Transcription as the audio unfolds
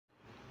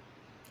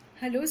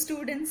Hello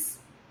students.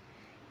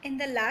 In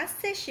the last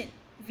session,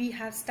 we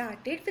have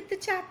started with the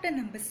chapter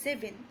number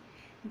 7,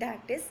 that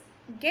is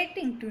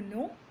getting to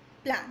know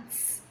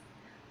plants.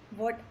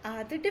 What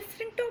are the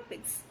different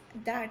topics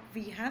that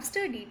we have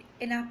studied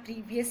in our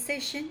previous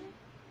session?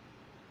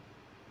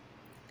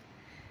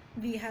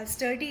 We have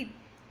studied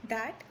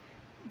that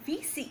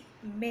we see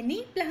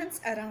many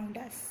plants around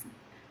us.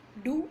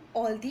 Do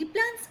all the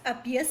plants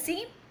appear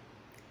same?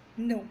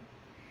 No.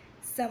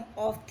 Some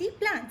of the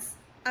plants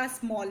are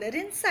smaller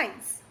in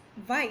size,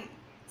 while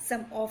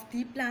some of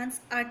the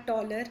plants are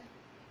taller.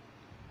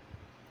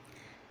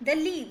 The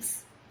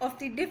leaves of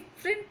the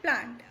different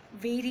plant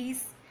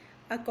varies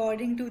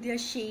according to their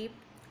shape,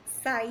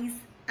 size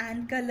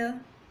and color.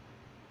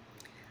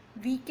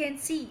 We can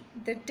see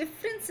the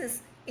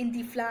differences in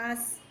the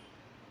flowers.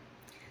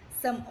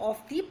 Some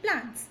of the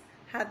plants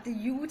have the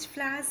huge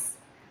flowers,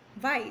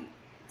 while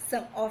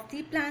some of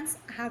the plants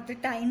have the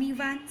tiny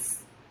ones.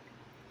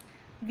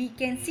 We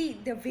can see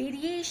the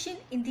variation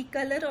in the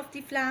color of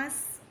the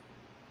flowers.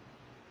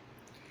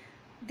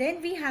 Then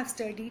we have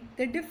studied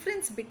the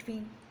difference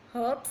between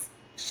herbs,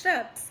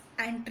 shrubs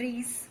and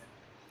trees.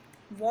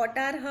 What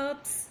are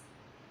herbs?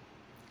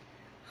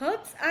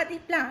 Herbs are the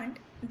plant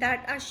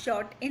that are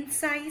short in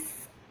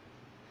size.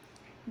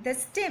 The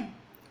stem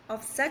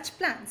of such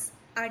plants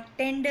are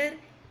tender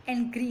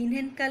and green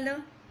in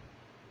color.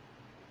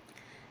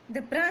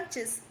 The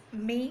branches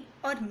may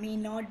or may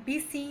not be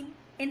seen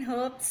in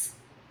herbs.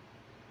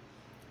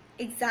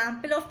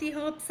 Example of the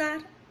herbs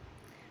are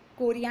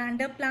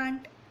coriander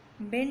plant,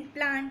 mint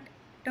plant,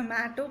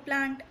 tomato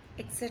plant,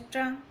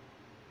 etc.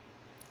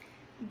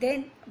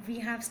 Then we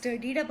have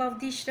studied about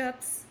the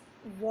shrubs.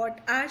 What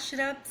are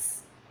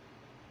shrubs?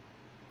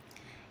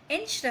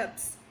 In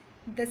shrubs,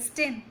 the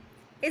stem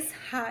is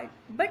hard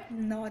but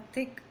not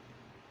thick.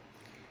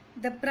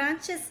 The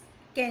branches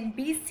can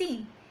be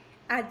seen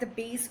at the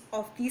base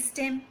of the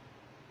stem.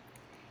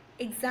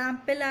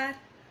 Example are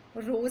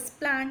rose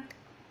plant,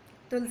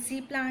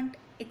 tulsi plant,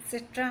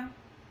 etc.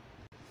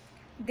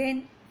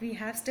 Then we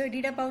have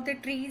studied about the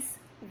trees.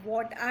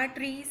 What are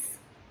trees?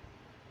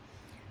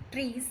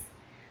 Trees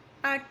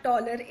are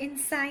taller in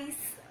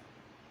size.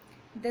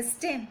 The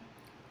stem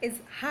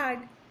is hard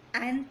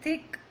and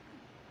thick,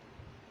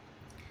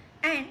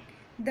 and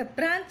the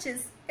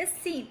branches is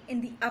seen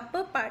in the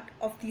upper part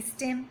of the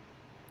stem.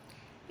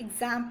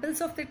 Examples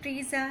of the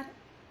trees are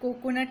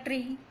coconut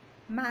tree,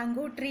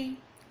 mango tree,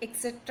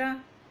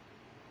 etc.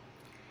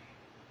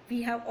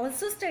 We have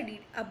also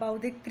studied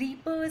about the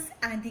creepers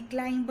and the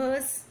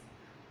climbers.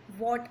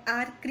 What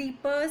are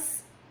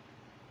creepers?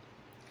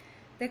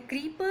 The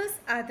creepers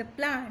are the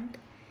plant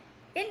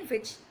in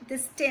which the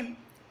stem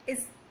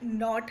is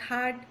not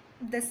hard,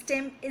 the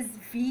stem is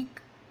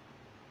weak.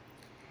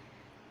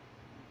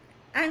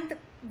 And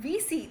we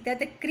see that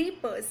the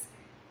creepers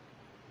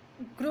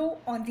grow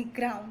on the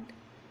ground.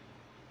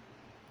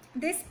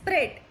 They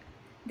spread,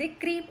 they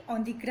creep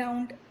on the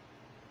ground.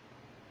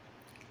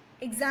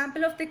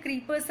 Example of the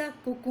creepers are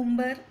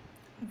cucumber,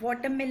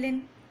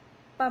 watermelon,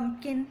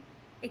 pumpkin,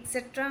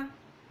 etc.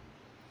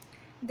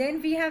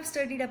 Then we have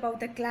studied about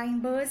the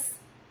climbers,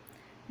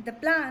 the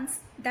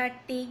plants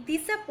that take the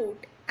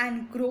support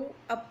and grow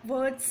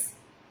upwards.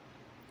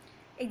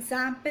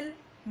 Example,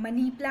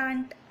 money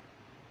plant.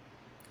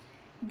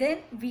 Then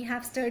we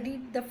have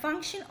studied the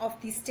function of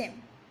the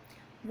stem.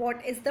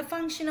 What is the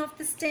function of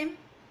the stem?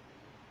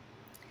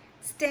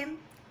 Stem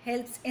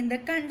helps in the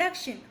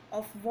conduction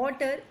of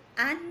water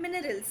and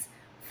minerals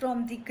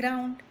from the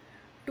ground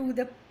to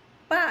the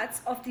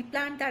parts of the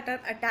plant that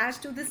are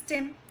attached to the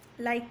stem,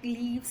 like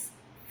leaves,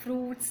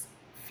 fruits,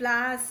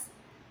 flowers,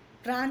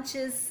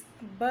 branches,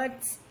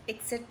 buds,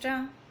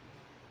 etc.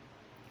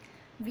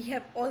 We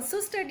have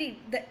also studied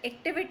the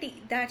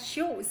activity that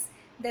shows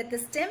that the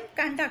stem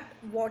conducts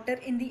water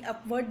in the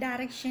upward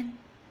direction.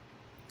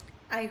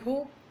 I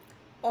hope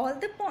all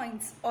the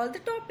points, all the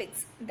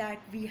topics that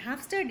we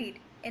have studied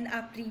in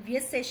our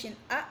previous session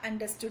are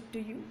understood to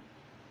you.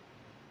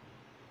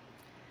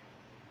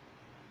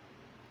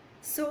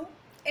 So,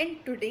 in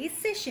today's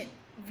session,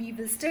 we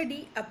will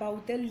study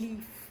about the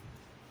leaf.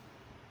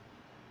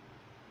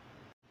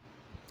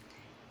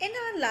 In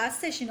our last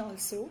session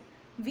also,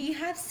 we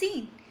have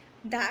seen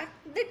that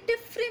the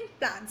different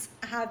plants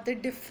have the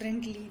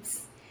different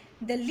leaves.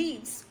 The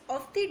leaves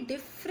of the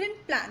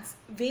different plants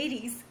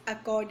varies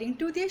according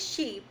to their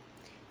shape,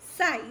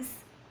 size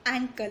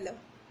and color.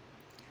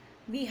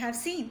 We have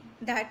seen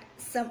that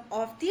some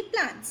of the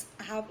plants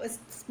have a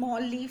small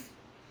leaf,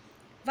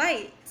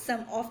 while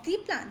some of the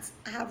plants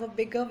have a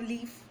bigger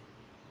leaf.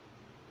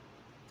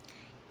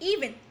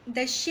 Even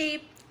the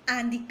shape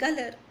and the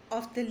color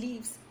of the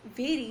leaves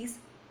varies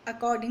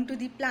according to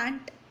the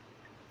plant.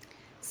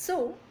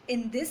 So,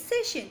 in this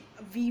session,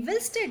 we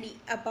will study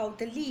about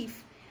the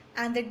leaf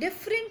and the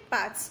different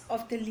parts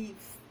of the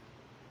leaf.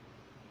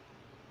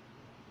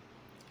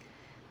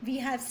 We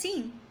have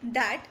seen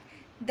that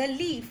the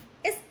leaf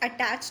is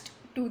attached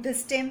to the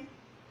stem.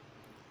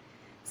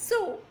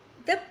 So,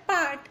 the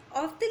part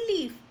of the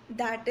leaf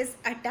that is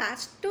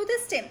attached to the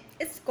stem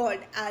is called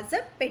as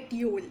a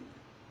petiole.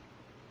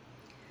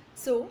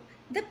 So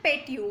the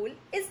petiole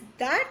is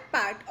that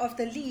part of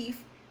the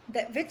leaf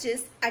which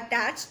is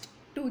attached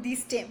to the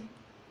stem.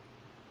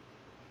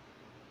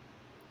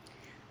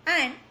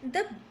 And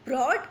the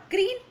broad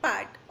green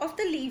part of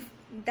the leaf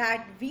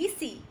that we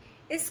see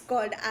is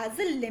called as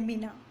a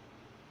lamina.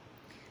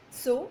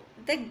 So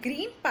the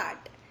green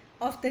part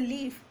of the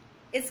leaf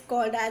is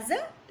called as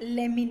a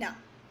lamina.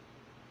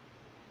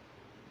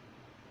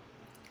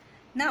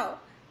 Now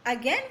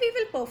again we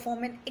will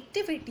perform an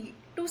activity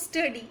to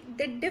study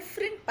the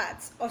different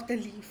parts of the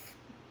leaf.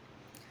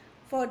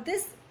 For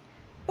this,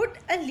 put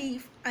a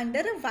leaf under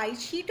a white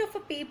sheet of a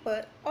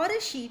paper or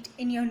a sheet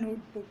in your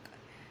notebook.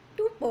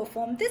 To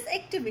perform this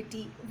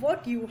activity,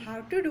 what you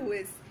have to do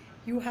is,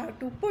 you have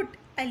to put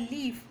a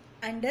leaf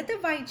under the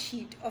white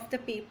sheet of the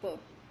paper.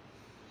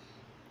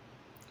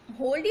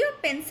 Hold your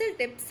pencil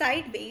tip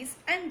sideways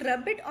and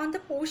rub it on the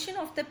portion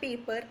of the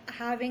paper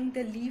having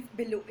the leaf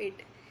below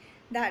it.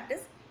 That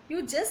is,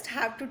 you just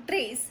have to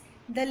trace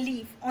the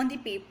leaf on the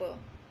paper.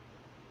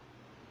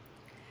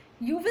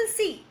 You will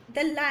see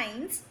the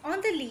lines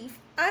on the leaf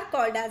are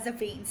called as the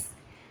veins.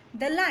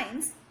 The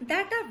lines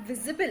that are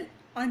visible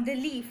on the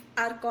leaf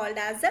are called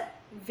as the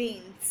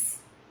veins.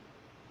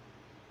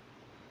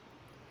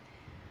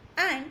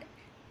 And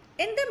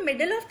in the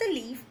middle of the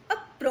leaf, a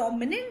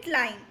prominent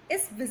line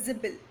is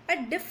visible,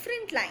 a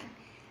different line.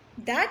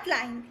 That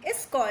line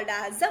is called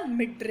as a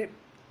midrib.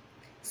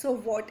 So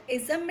what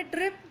is a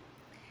midrib?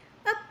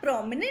 A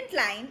prominent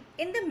line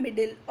in the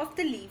middle of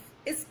the leaf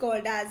is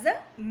called as a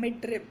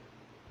midrib.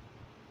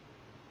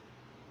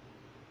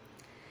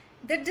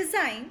 The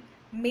design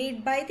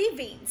made by the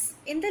veins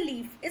in the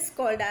leaf is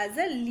called as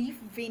a leaf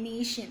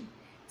venation.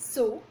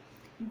 So,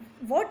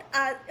 what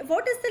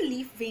is the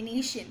leaf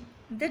venation?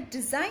 The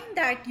design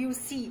that you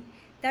see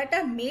that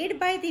are made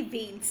by the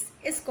veins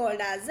is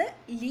called as a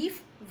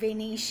leaf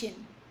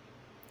venation.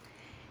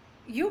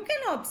 You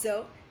can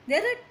observe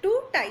there are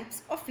two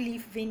types of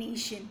leaf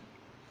venation.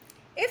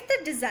 If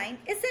the design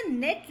is a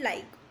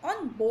net-like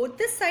on both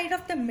the side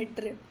of the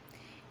midrib,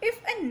 if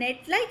a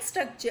net-like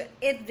structure,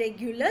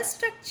 irregular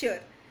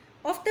structure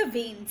of the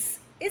veins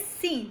is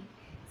seen,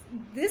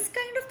 this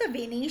kind of the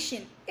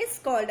venation is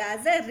called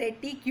as a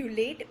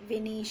reticulate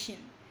venation.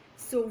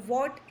 So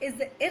what is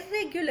the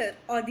irregular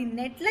or the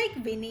net-like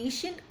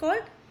venation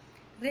called?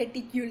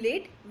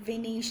 Reticulate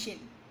venation.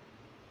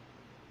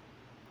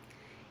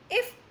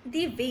 If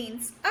the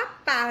veins are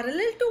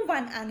parallel to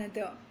one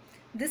another,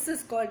 this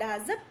is called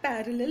as a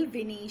parallel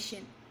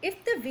venation.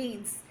 If the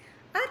veins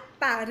are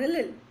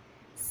parallel,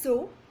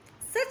 so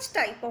such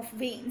type of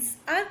veins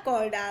are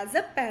called as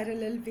a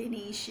parallel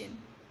venation.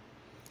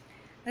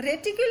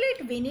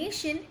 Reticulate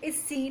venation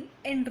is seen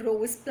in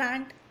rose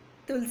plant,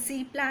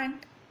 tulsi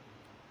plant,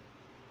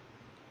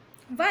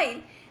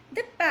 while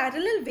the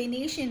parallel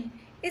venation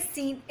is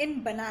seen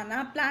in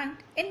banana plant,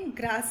 in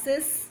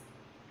grasses.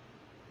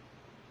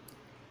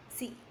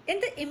 See, in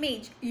the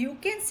image you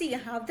can see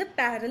how the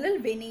parallel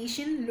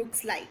venation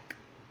looks like.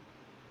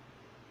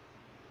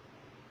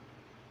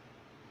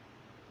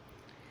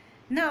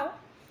 Now,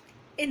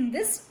 in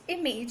this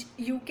image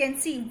you can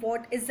see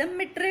what is the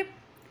midrib,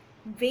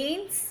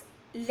 veins,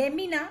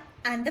 lamina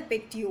and the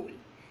petiole.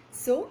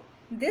 So,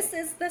 this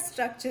is the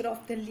structure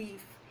of the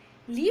leaf.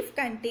 Leaf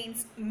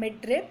contains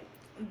midrib,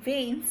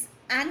 veins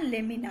and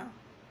lamina.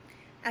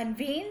 And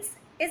veins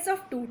is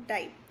of two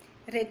types.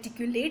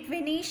 Reticulate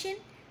venation,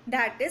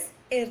 that is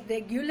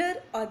irregular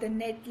or the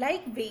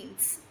net-like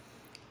veins.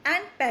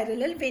 And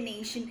parallel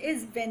venation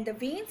is when the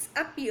veins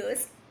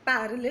appears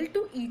parallel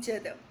to each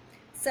other.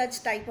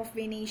 Such type of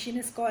venation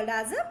is called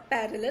as a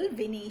parallel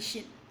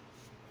venation.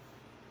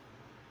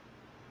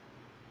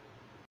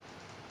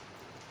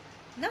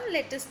 Now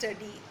let us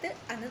study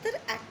another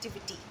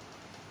activity.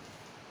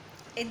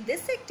 In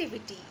this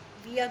activity,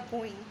 we are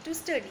going to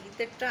study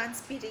the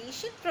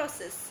transpiration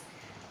process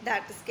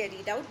that is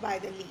carried out by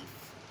the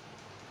leaf.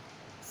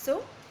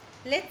 So,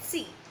 let's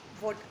see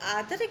what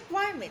are the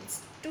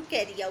requirements to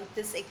carry out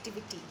this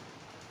activity.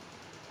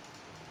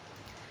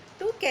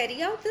 To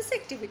carry out this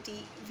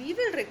activity, we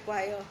will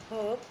require a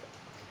herb,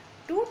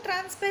 2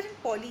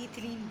 transparent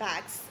polyethylene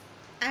bags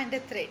and a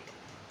thread.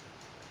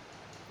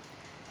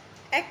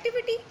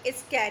 Activity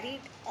is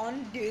carried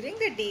on during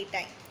the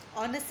daytime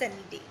on a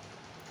sunny day.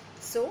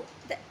 So,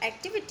 the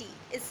activity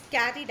is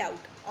carried out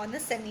on a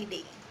sunny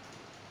day.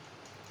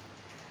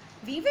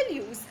 We will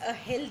use a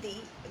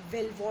healthy,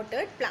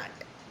 well-watered plant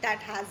that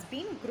has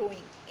been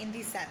growing in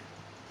the sun.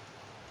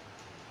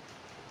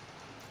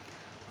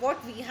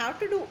 What we have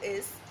to do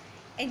is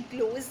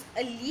enclose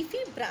a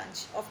leafy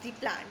branch of the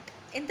plant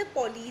in the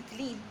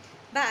polyethylene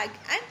bag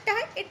and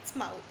tie its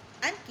mouth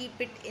and keep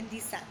it in the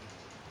sun.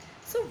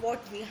 So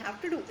what we have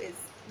to do is,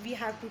 we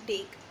have to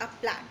take a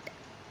plant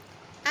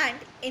and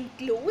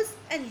enclose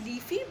a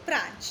leafy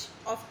branch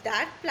of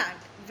that plant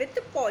with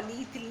the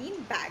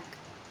polyethylene bag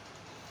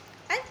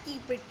and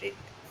keep it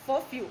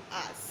for few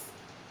hours.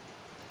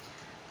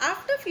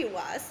 After few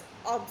hours,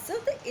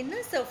 observe the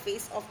inner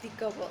surface of the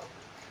cover.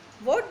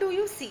 What do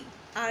you see?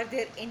 Are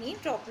there any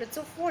droplets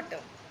of water?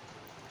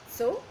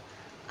 So,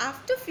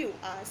 after few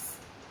hours,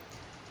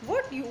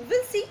 What you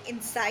will see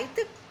inside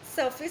the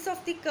surface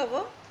of the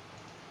cover?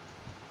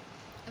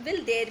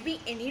 Will there be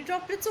any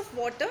droplets of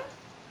water?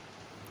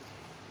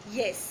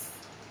 Yes,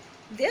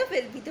 there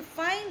will be the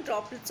fine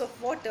droplets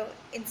of water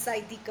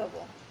inside the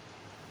cover.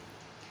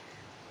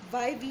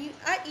 Why we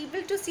are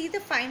able to see the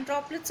fine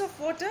droplets of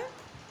water?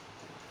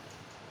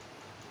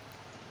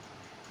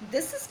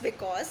 This is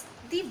because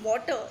the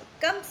water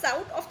comes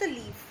out of the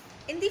leaf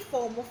in the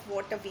form of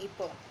water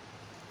vapor,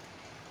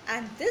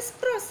 and this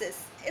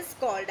process is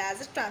called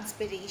as a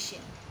transpiration.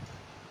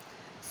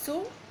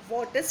 So,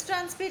 what is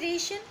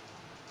transpiration?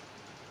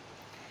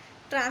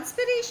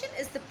 Transpiration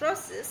is the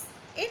process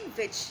in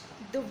which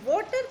the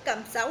water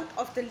comes out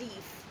of the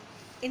leaf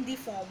in the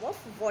form of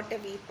water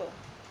vapor.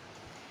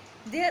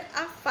 There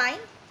are fine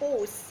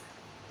pores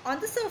on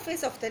the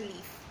surface of the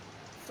leaf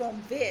from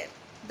where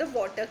the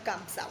water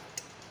comes out.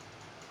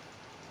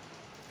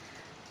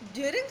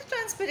 During the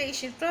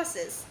transpiration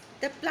process,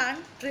 the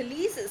plant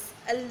releases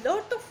a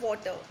lot of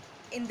water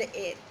in the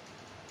air.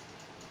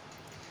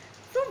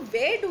 From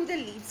where do the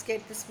leaves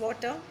get this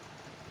water?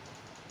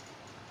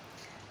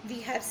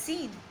 We have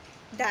seen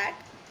that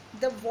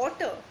the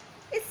water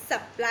is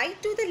supplied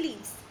to the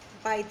leaves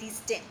by the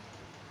stem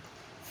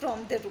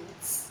from the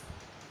roots.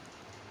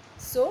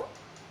 So,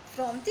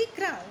 from the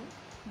ground,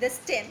 the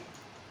stem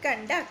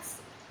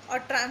conducts or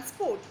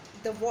transports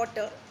the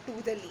water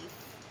to the leaf.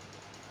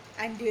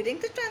 And during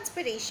the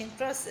transpiration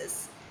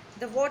process,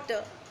 the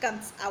water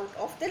comes out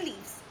of the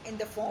leaves in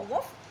the form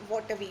of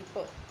water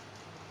vapor.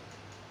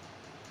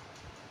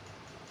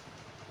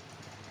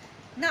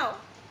 Now,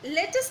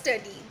 let us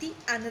study the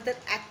another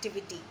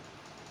activity.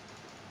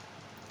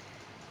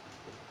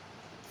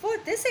 For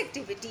this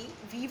activity,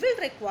 we will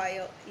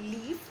require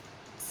leaf,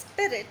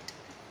 spirit,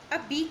 a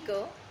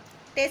beaker,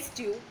 test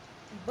tube,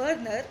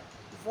 burner,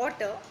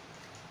 water,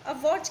 a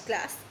watch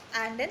glass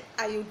and an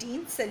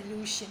iodine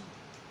solution.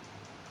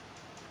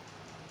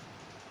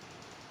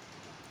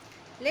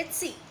 Let's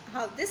see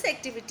how this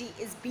activity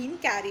is being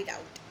carried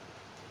out.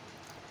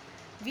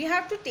 We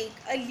have to take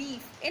a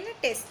leaf in a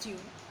test tube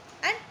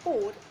and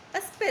pour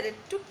a spirit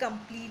to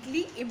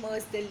completely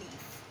immerse the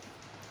leaf.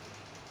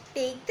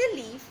 Take the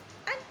leaf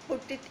and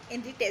put it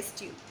in the test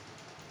tube.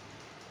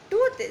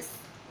 To this,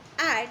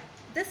 add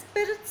the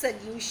spirit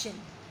solution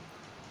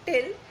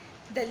till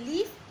the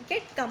leaf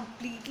gets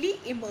completely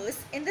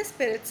immersed in the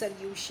spirit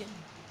solution.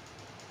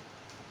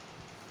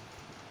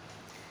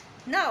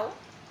 Now,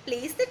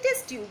 place the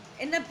test tube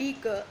in a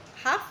beaker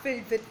half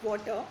filled with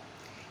water.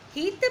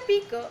 Heat the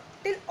beaker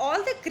till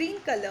all the green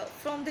color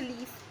from the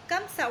leaf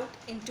comes out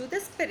into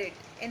the spirit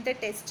in the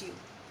test tube.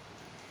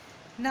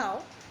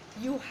 Now,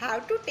 you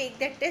have to take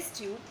the test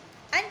tube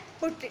and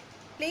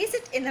place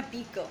it in a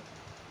beaker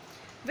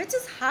which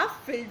is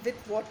half filled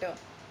with water.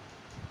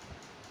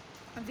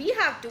 We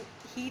have to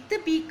heat the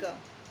beaker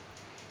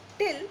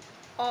till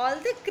all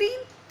the green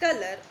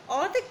color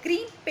or the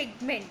green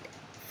pigment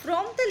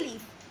from the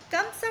leaf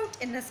comes out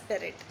in a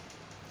spirit.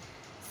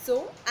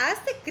 So, as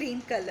the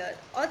green color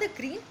or the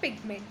green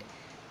pigment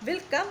will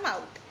come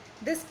out,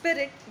 the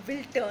spirit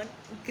will turn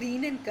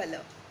green in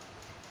color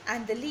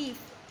and the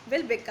leaf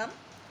will become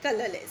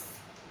colorless.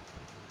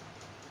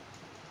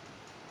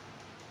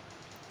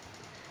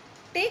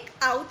 Take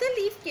out the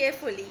leaf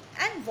carefully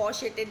and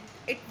wash it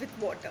with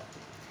water.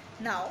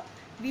 Now,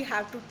 we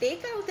have to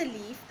take out the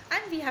leaf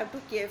and we have to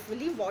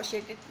carefully wash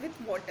it with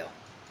water.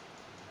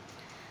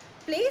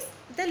 Place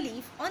the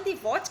leaf on the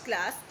watch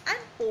glass and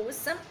pour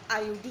some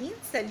iodine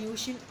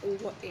solution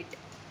over it.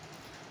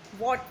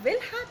 What will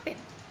happen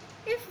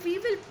if we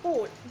will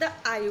pour the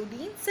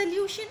iodine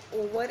solution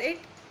over it?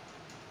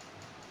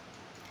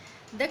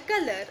 The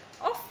color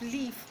of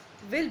leaf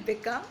will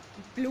become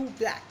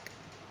blue-black.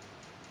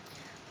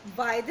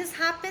 Why this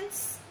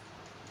happens?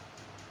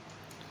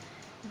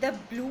 The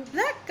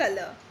blue-black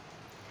color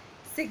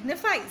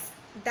signifies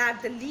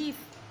that the leaf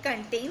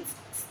contains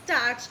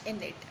starch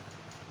in it.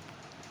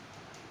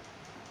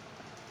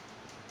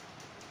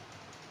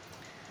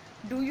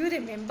 Do you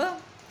remember?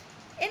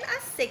 In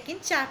our second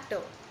chapter,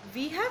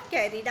 we have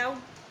carried out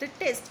the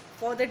test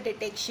for the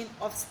detection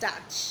of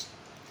starch.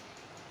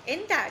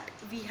 In that,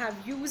 we have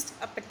used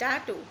a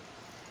potato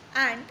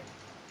and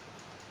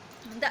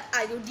the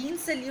iodine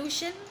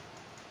solution.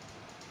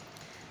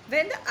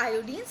 When the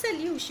iodine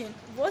solution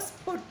was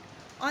put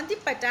on the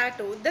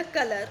potato, the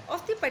color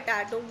of the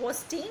potato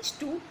was changed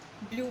to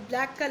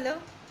blue-black color,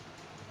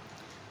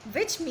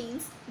 which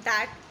means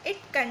that it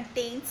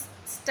contains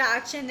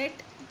starch in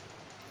it.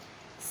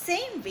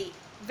 Same way,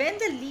 when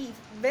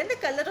the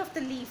color of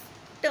the leaf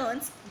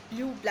turns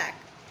blue-black,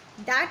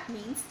 that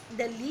means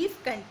the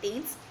leaf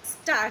contains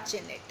starch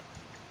in it.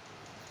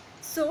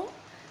 So,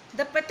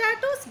 the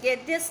potatoes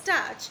get their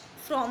starch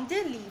from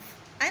their leaf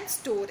and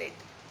store it.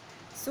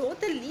 So,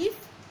 the leaf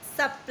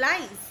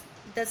supplies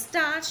the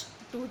starch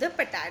to the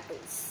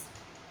potatoes.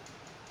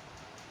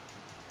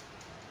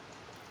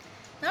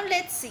 Now,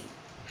 let's see,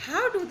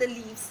 how do the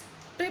leaves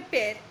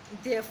prepare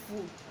their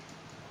food?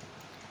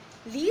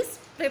 Leaves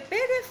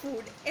prepare their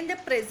food in the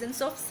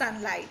presence of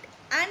sunlight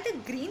and the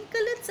green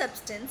colored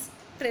substance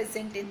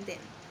present in them.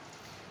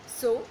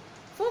 So,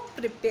 for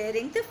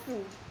preparing the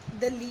food,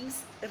 the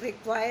leaves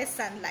require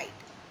sunlight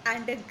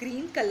and a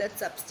green colored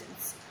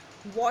substance.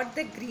 What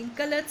the green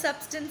colored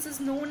substance is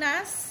known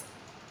as?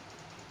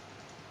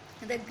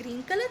 The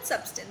green colored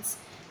substance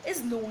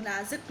is known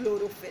as a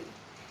chlorophyll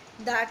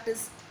that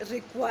is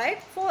required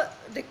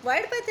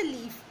by the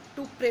leaf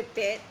to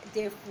prepare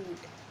their food.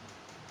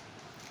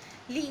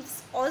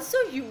 Leaves also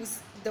use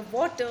the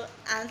water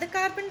and the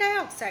carbon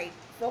dioxide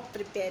for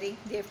preparing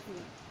their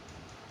food.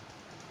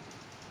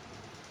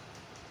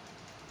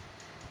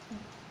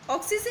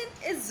 Oxygen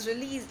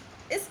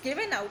is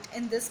given out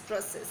in this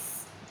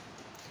process.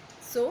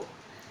 So,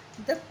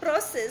 the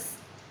process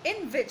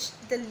in which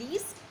the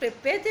leaves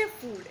prepare their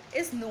food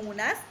is known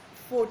as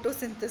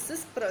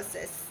photosynthesis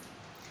process.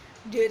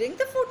 During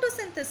the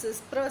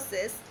photosynthesis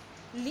process,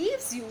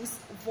 leaves use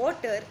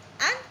water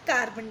and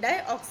carbon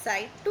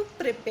dioxide to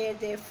prepare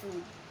their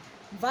food,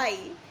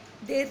 while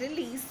they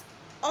release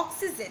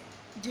oxygen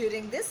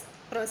during this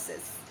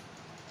process.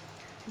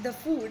 The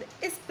food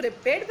is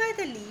prepared by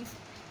the leaf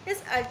is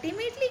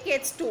ultimately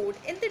gets stored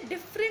in the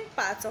different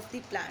parts of the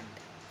plant.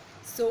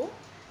 So,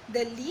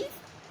 the leaf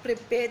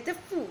prepare the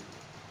food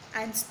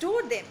and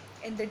store them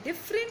in the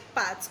different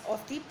parts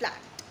of the plant.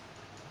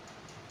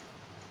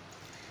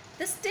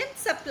 The stem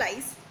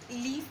supplies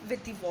leaf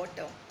with the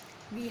water.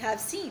 We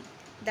have seen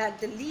that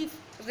the leaf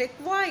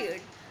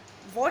required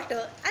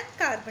water and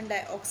carbon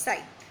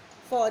dioxide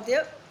for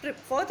the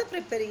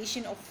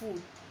preparation of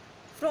food.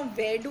 From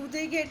where do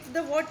they get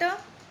the water?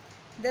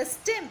 The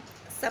stem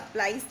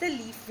supplies the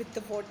leaf with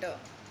the water.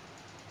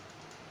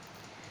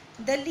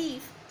 The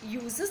leaf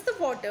uses the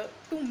water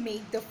to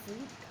make the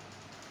food.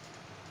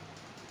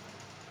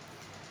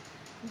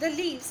 The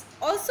leaves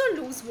also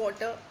lose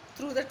water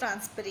through the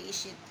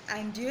transpiration,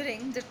 and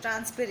during the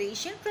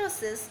transpiration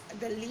process,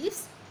 the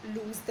leaves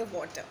lose the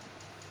water.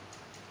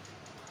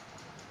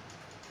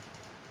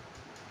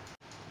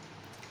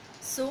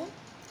 So,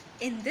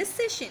 in this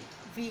session,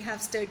 we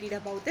have studied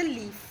about the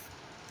leaf.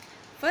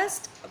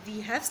 First,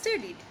 we have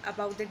studied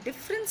about the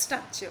different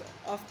structure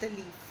of the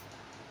leaf.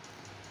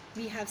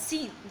 We have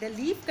seen the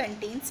leaf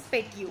contains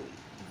petiole.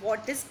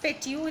 What is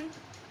petiole?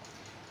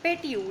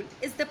 Petiole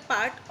is the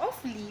part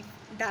of leaf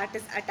that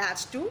is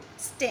attached to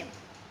stem.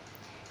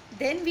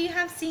 Then we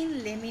have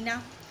seen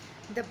lamina.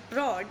 The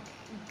broad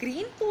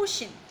green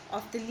portion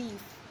of the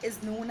leaf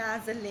is known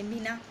as a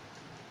lamina.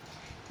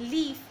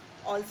 Leaf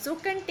also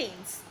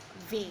contains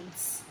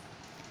veins.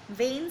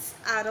 Veins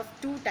are of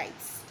two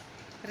types.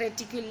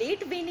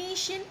 Reticulate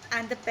venation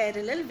and the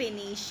parallel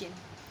venation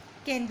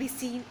can be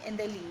seen in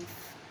the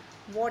leaf.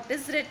 What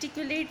is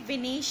reticulate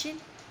venation?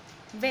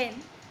 When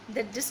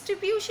the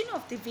distribution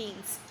of the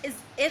veins is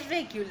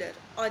irregular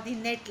or the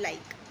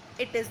net-like,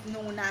 it is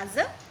known as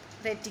a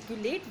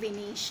reticulate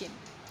venation.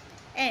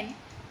 And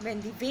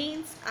when the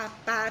veins are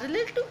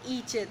parallel to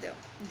each other,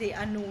 they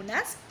are known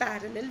as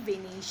parallel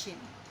venation.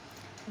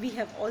 We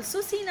have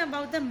also seen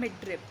about the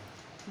midrib.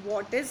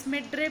 What is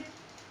midrib?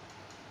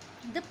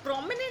 The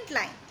prominent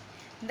line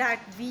that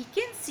we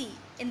can see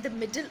in the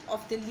middle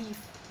of the leaf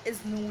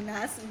is known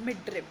as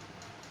midrib.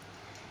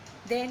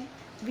 Then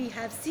we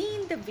have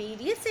seen the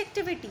various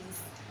activities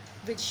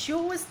which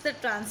shows the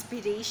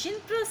transpiration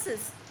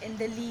process in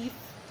the leaf.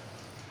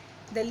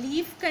 The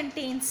leaf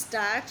contains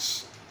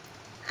starch,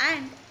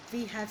 and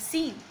we have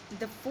seen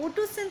the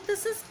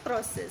photosynthesis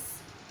process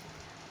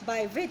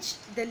by which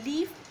the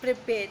leaf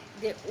prepare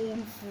their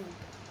own food.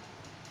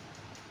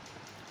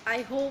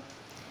 I hope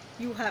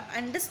you have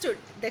understood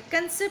the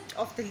concept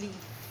of the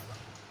leaf.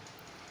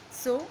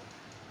 So,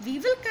 we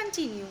will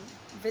continue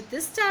with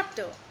this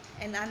chapter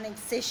in our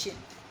next session.